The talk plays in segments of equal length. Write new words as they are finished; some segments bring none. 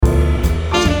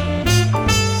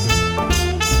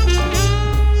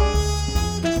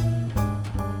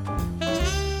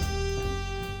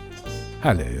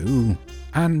Hello,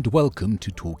 and welcome to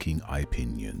Talking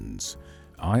Opinions.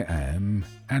 I am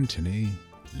Anthony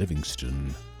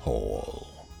Livingston Hall.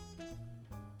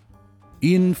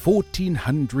 In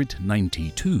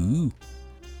 1492,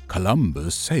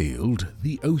 Columbus sailed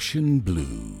the ocean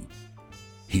blue.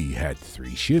 He had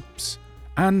 3 ships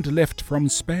and left from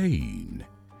Spain.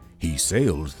 He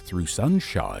sailed through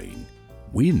sunshine,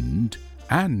 wind,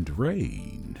 and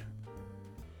rain.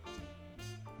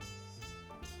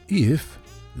 If,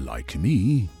 like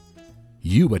me,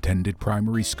 you attended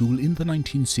primary school in the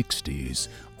 1960s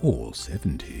or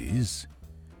 70s,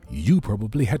 you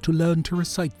probably had to learn to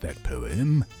recite that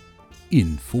poem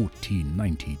in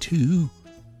 1492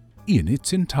 in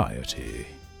its entirety.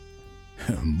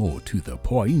 More to the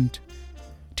point,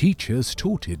 teachers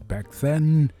taught it back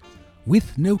then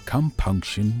with no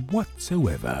compunction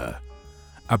whatsoever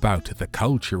about the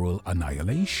cultural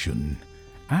annihilation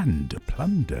and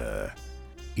plunder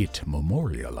it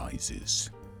memorializes.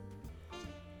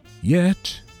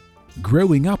 Yet,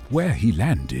 growing up where he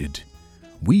landed,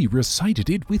 we recited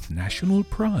it with national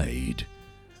pride,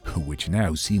 which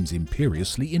now seems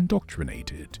imperiously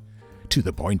indoctrinated, to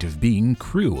the point of being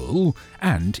cruel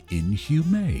and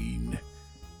inhumane.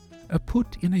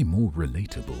 Put in a more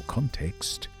relatable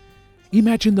context,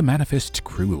 imagine the manifest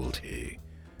cruelty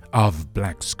of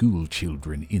black school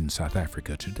children in South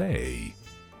Africa today,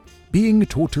 being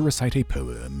taught to recite a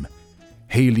poem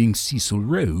hailing Cecil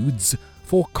Rhodes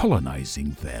for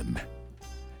colonizing them,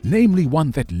 namely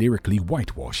one that lyrically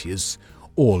whitewashes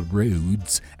all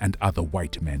Rhodes and other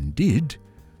white men did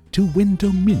to win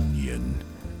dominion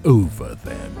over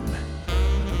them.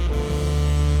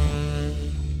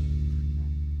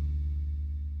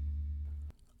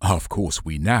 Of course,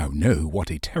 we now know what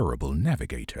a terrible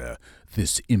navigator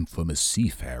this infamous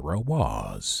seafarer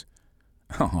was.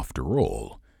 After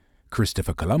all,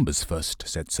 Christopher Columbus first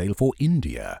set sail for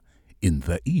India in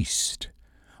the east,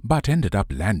 but ended up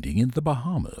landing in the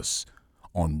Bahamas,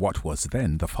 on what was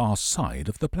then the far side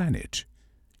of the planet,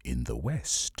 in the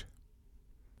west.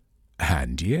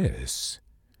 And yes,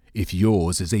 if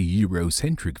yours is a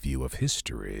Eurocentric view of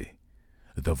history,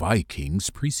 the Vikings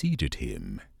preceded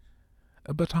him.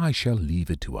 But I shall leave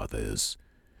it to others,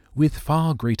 with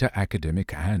far greater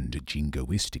academic and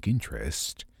jingoistic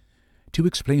interest, to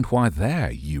explain why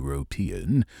their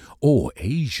European or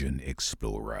Asian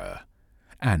explorer,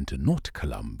 and not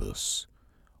Columbus,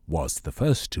 was the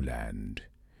first to land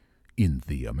in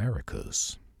the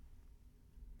Americas.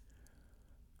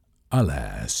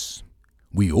 Alas,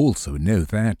 we also know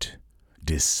that,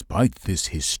 despite this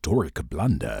historic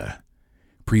blunder,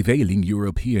 prevailing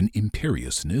European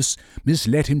imperiousness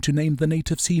misled him to name the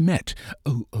natives he met,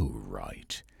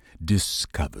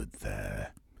 discovered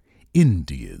there,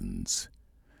 Indians,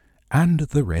 and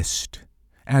the rest,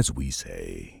 as we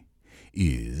say,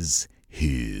 is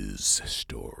his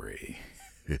story.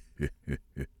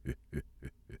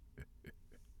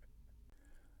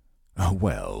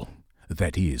 Well,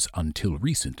 that is until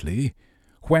recently,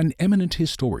 when eminent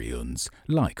historians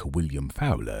like William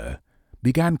Fowler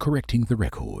began correcting the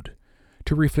record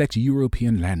to reflect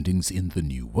European landings in the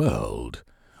New World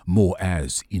more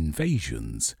as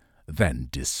invasions than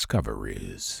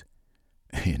discoveries.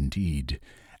 Indeed,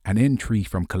 an entry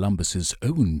from Columbus's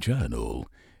own journal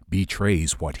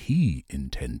betrays what he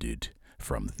intended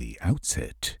from the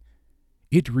outset.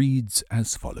 It reads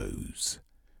as follows: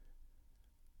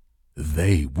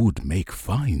 "They would make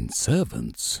fine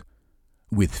servants.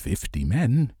 With 50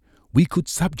 men, we could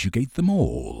subjugate them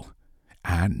all,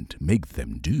 and make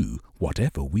them do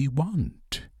whatever we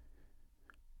want."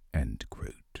 End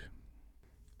quote.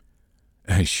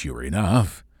 Sure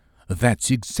enough, that's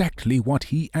exactly what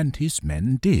he and his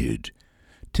men did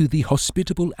to the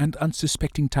hospitable and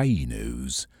unsuspecting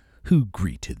Taínos who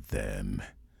greeted them.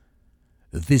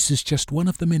 This is just one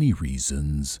of the many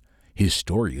reasons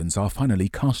historians are finally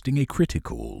casting a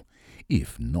critical,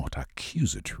 if not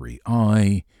accusatory,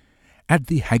 eye at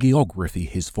the hagiography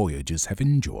his voyages have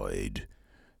enjoyed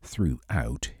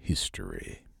throughout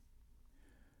history.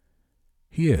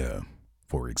 Here,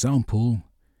 for example,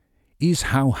 is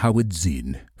how Howard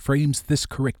Zinn frames this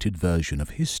corrected version of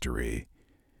history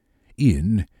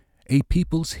in A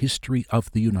People's History of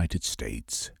the United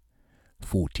States,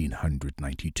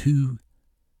 1492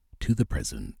 to the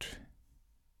present.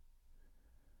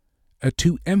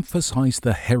 To emphasize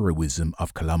the heroism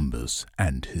of Columbus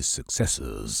and his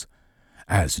successors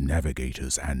as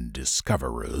navigators and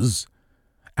discoverers,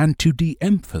 and to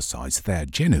de-emphasize their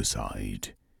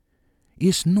genocide,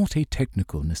 is not a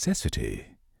technical necessity,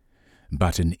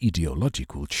 but an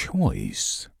ideological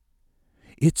choice.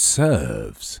 It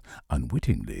serves,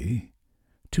 unwittingly,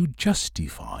 to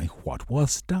justify what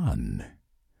was done.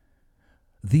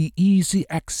 The easy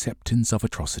acceptance of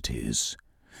atrocities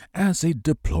as a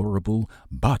deplorable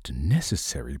but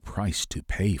necessary price to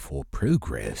pay for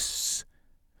progress,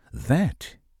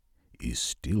 that is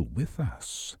still with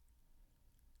us."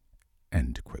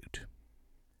 End quote.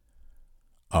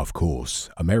 Of course,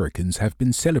 Americans have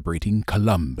been celebrating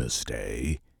Columbus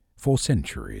Day for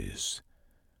centuries.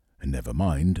 Never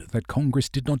mind that Congress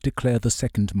did not declare the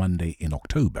second Monday in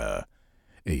October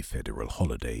a federal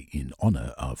holiday in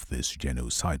honor of this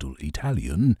genocidal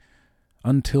Italian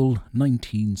until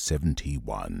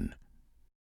 1971.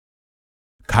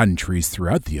 Countries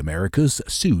throughout the Americas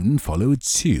soon followed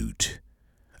suit,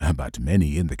 but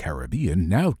many in the Caribbean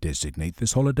now designate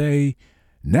this holiday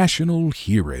National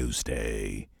Heroes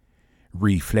Day,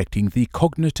 reflecting the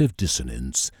cognitive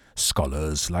dissonance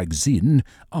scholars like Zinn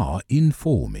are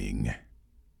informing.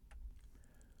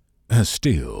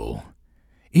 Still,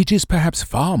 it is perhaps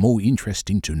far more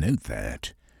interesting to note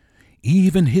that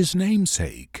even his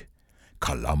namesake,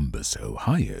 Columbus,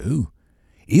 Ohio,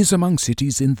 is among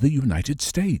cities in the United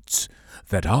States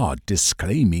that are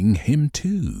disclaiming him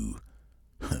too.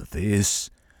 This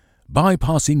by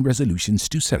passing resolutions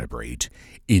to celebrate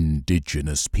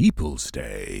Indigenous Peoples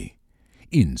Day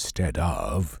instead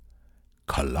of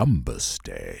Columbus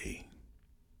Day.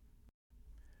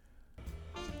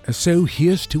 So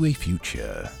here's to a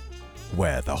future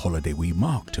where the holiday we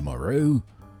mark tomorrow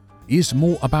is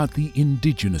more about the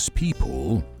indigenous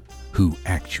people who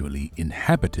actually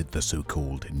inhabited the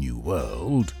so-called New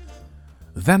World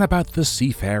than about the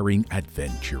seafaring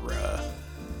adventurer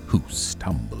who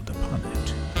stumbled upon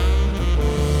it.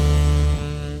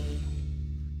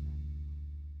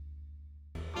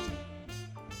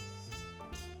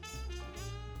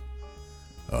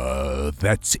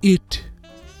 That's it.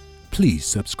 Please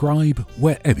subscribe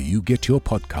wherever you get your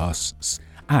podcasts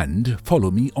and follow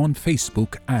me on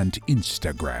Facebook and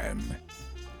Instagram.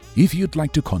 If you'd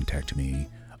like to contact me,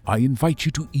 I invite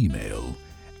you to email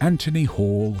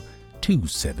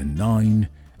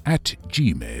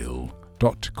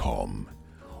anthonyhall279@gmail.com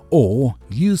or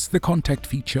use the contact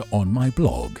feature on my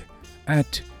blog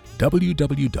at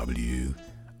www.ipjn.com.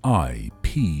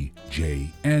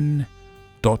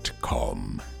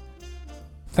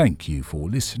 Thank you for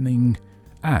listening,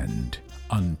 and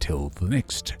until the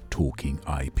next Talking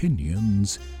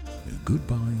Opinions,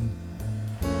 goodbye.